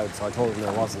report was out, so I told him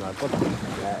there wasn't that. But,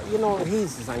 you know,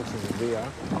 he's as anxious as we are,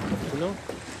 you know?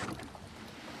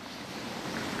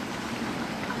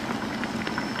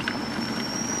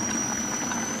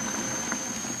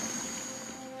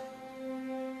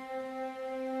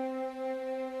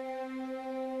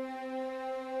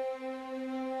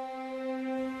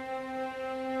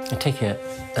 It'll take you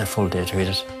a full day to read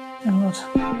it. And what?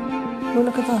 Well,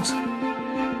 look at that.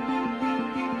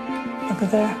 Look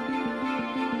at there.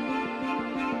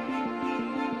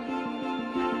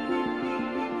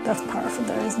 That's powerful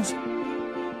there, isn't it?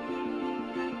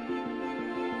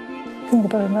 Think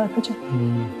about it now, could you?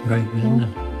 Very good, isn't it?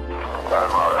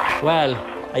 Well,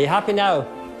 are you happy now?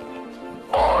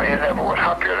 Oh, you never was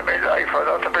happier in my life.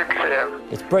 That's a big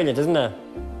thing. It's brilliant, isn't it?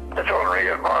 It's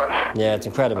unreal, Maurice. Yeah, it's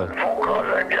incredible. The phone calls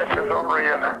I get is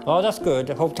unreal. Oh, that's good.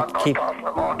 I hope to keep... passing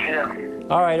them on to you.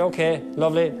 All right, okay.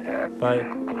 Lovely. Yeah. Bye.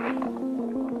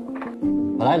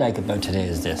 What I like about today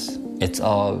is this. It's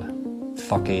all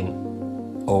fucking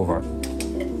over.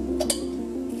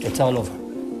 It's all over.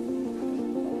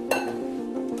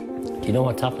 Do you know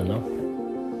what's happening now?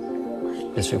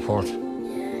 This report.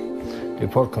 The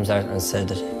report comes out and said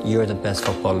that you're the best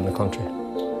footballer in the country.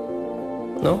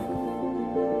 No?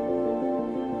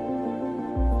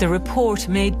 The report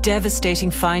made devastating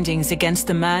findings against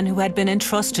the man who had been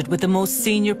entrusted with the most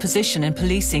senior position in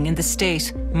policing in the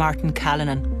state, Martin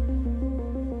Callanan.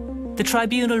 The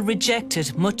tribunal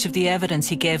rejected much of the evidence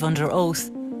he gave under oath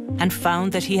and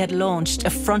found that he had launched a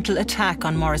frontal attack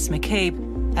on Maurice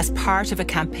McCabe as part of a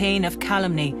campaign of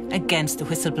calumny against the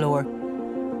whistleblower.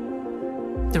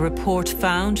 The report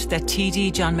found that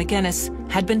TD John McGuinness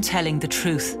had been telling the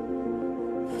truth.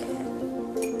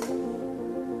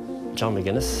 John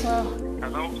McGuinness.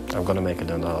 Hello? I'm going to make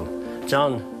it an all.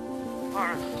 John.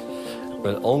 Maurice.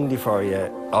 Well, only for you.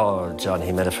 Oh, John,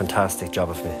 he made a fantastic job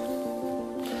of me.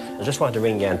 I just wanted to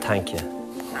ring you and thank you.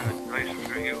 Nice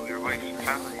for you. You're wife's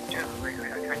family in general. I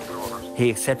thank you for it. He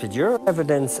accepted your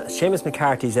evidence, Seamus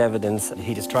McCarthy's evidence, that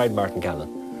he destroyed Martin Callan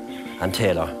and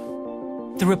Taylor.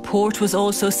 The report was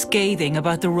also scathing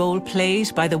about the role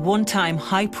played by the one-time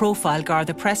high-profile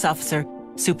Garda press officer,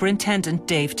 Superintendent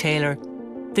Dave Taylor.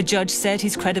 The judge said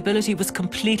his credibility was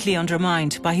completely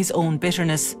undermined by his own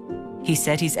bitterness. He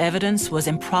said his evidence was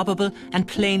improbable and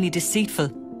plainly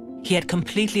deceitful. He had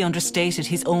completely understated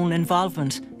his own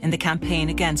involvement in the campaign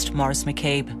against Maurice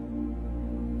McCabe.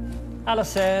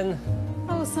 Alison.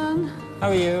 Alison. How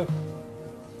are you?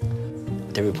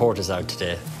 The report is out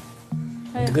today.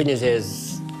 Hiya. The good news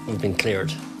is we've been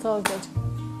cleared. It's all good.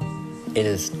 It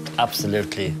is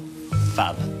absolutely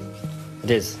fab.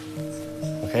 It is.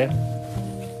 Okay?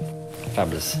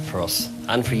 Fabulous for us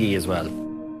and for you as well.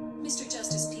 Mr.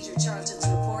 Justice Peter Charlton's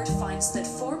report finds that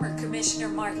former Commissioner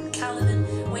Martin Callanan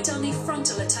went on a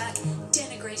frontal attack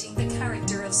denigrating the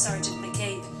character of Sergeant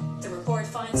McCabe. The report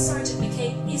finds Sergeant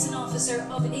McCabe is an officer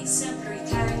of exemplary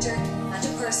character and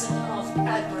a person of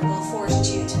admirable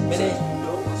fortitude.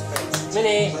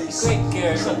 Minnie, quick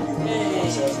girl.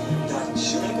 That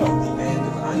should have been the end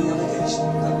of any allegation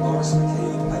that Maurice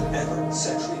McCabe had ever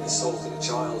sexually assaulted a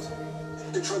child.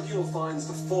 The tribunal finds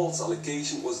the false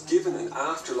allegation was given an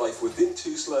afterlife within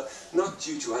Tusla, not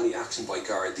due to any action by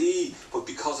Gardaí, but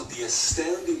because of the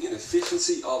astounding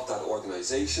inefficiency of that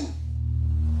organisation.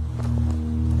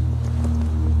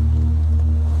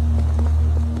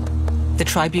 The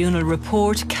tribunal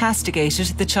report castigated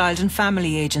the Child and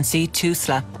Family Agency,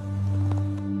 Tusla.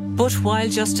 But while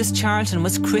Justice Charlton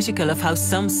was critical of how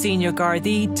some senior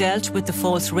Gardaí dealt with the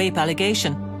false rape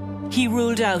allegation, he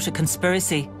ruled out a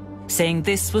conspiracy, saying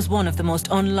this was one of the most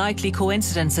unlikely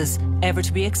coincidences ever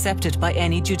to be accepted by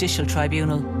any judicial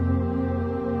tribunal.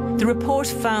 The report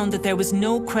found that there was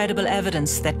no credible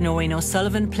evidence that Noreen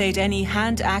O'Sullivan played any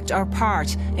hand, act or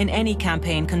part in any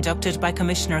campaign conducted by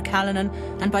Commissioner Callanan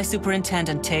and by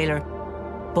Superintendent Taylor.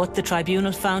 But the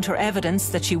tribunal found her evidence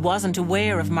that she wasn't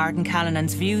aware of Martin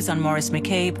Callanan's views on Maurice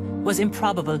McCabe was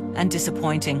improbable and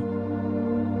disappointing.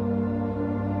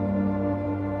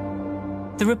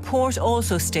 The report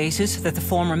also stated that the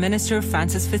former Minister,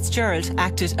 Francis Fitzgerald,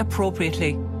 acted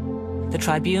appropriately. The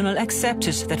tribunal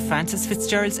accepted that Francis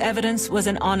Fitzgerald's evidence was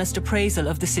an honest appraisal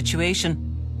of the situation.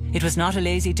 It was not a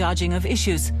lazy dodging of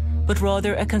issues, but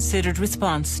rather a considered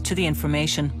response to the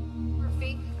information.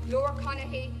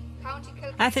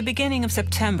 At the beginning of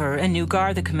September, a new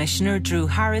Garda Commissioner, Drew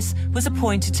Harris, was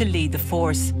appointed to lead the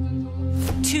force.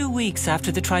 2 weeks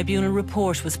after the tribunal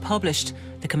report was published,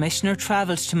 the Commissioner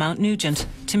travelled to Mount Nugent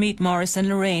to meet Maurice and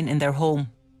Lorraine in their home.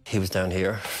 He was down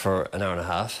here for an hour and a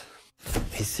half.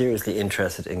 He's seriously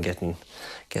interested in getting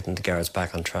the guards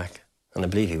back on track, and I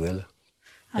believe he will.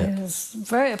 And he was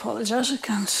very apologetic,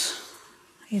 and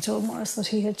he told Maurice that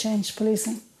he had changed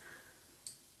policing.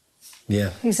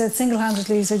 Yeah. He said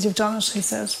single-handedly, he said, you've done it, he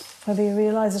said, whether you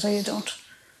realise it or you don't.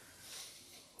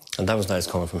 And that was nice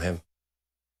coming from him.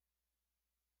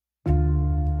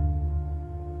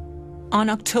 On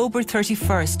October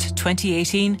 31st,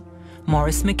 2018,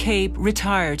 Maurice McCabe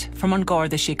retired from An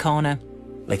Garda Síochána.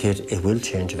 Like, it will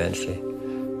change eventually,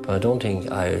 but I don't think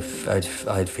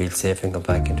I'd feel safe and go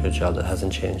back into a job that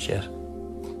hasn't changed yet.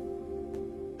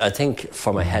 I think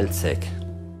for my health's sake,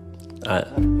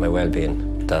 my well-being,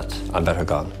 that I'm better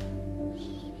gone.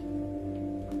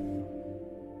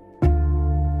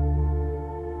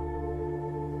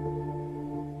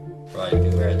 Right,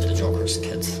 beware of the Joker's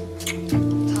kids.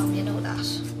 Tom, you know that.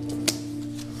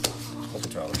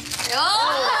 What's wrong?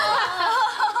 Oh!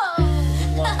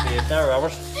 Want to be there,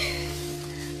 Robert?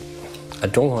 I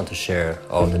don't want to share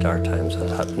all the dark times that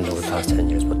happened over the past 10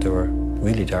 years, but they were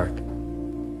really dark.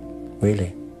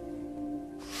 Really.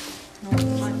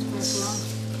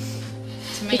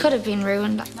 He could have been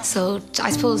ruined. So I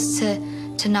suppose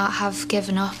to not have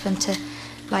given up and to,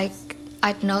 like,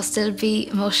 I don't know, still be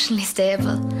emotionally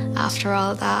stable after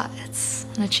all that, it's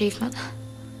an achievement.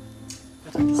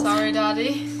 Sorry,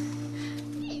 Daddy.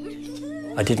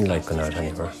 I didn't like going out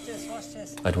anywhere.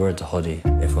 I'd wear the hoodie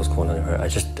if I was going anywhere. I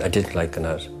didn't like going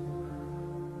out.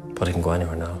 But I can go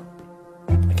anywhere now.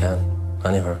 I can.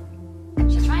 Anywhere.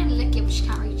 She's trying to lick you, but she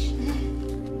can't reach.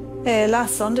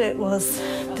 Last Sunday was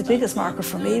the biggest marker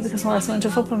for me because Maurice went to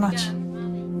a football match.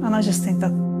 And I just think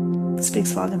that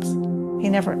speaks volumes. He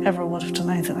never, ever would have done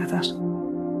anything like that.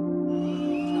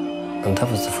 And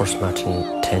that was the first match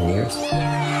in 10 years.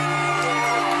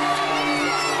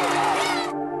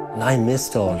 And I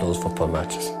missed all those football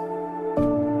matches.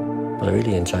 But I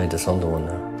really enjoyed the Sunday one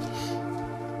now.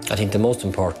 I think the most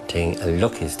important thing, and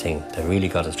luckiest thing that really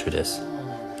got us through this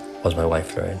was my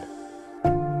wife, Lorraine.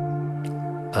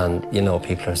 And, you know,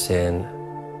 people are saying,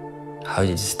 how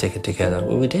did you stick it together?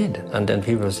 Well, we did. And then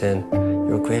people were saying,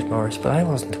 you're a great Maurice, but I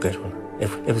wasn't the good one.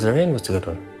 It was Lorraine was the good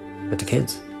one, with the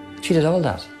kids. She did all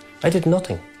that. I did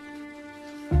nothing.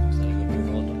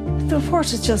 The report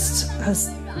has just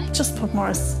put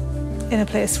Maurice in a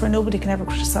place where nobody can ever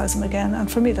criticise him again,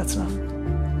 and for me that's enough.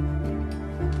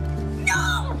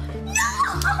 No!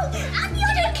 You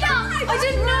didn't know! I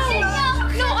didn't know!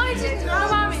 No, I didn't know,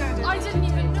 Mommy. I didn't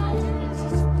even know.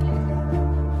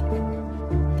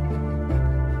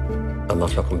 I'm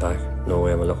not looking back. No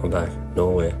way am I looking back. No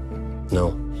way.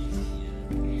 No.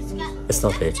 It's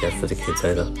not late yet for the kids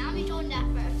either.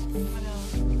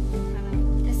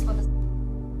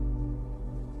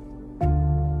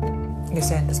 You're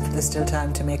saying there's still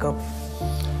time to make up?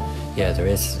 Yeah, there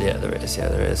is. And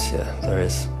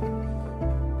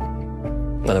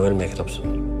I will make it up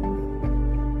soon.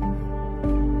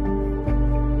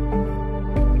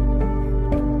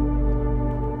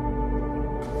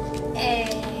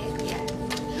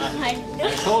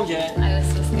 I told you. I was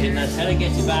so scared. Didn't I tell her to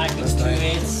get you back? It's 2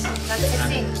 8s. That's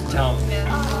 16. Tom.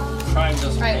 Crime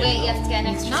doesn't Right, wait, you have to get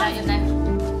an extra second now.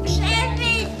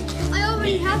 I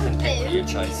already have a bit. Your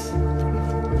choice.